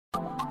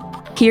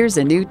Here's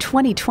a new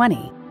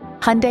 2020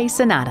 Hyundai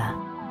Sonata.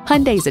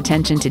 Hyundai's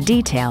attention to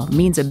detail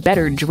means a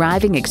better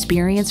driving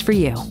experience for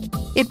you.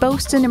 It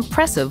boasts an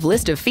impressive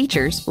list of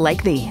features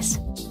like these: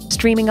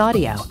 streaming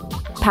audio,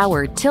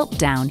 power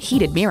tilt-down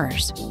heated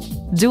mirrors,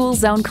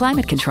 dual-zone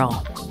climate control,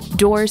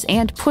 doors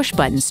and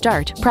push-button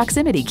start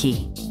proximity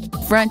key,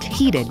 front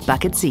heated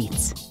bucket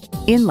seats,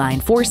 inline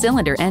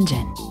 4-cylinder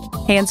engine,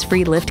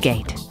 hands-free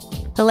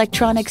liftgate,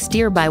 electronic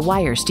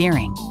steer-by-wire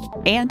steering,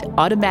 and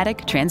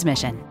automatic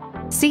transmission.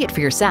 See it for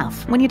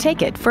yourself when you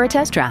take it for a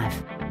test drive.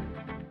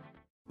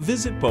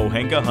 Visit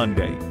Pohanka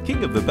Hyundai,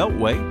 King of the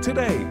Beltway,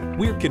 today.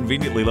 We're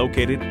conveniently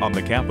located on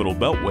the Capitol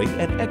Beltway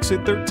at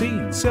Exit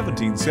 13,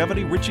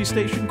 1770 Ritchie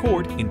Station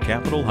Court in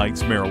Capitol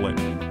Heights,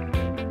 Maryland.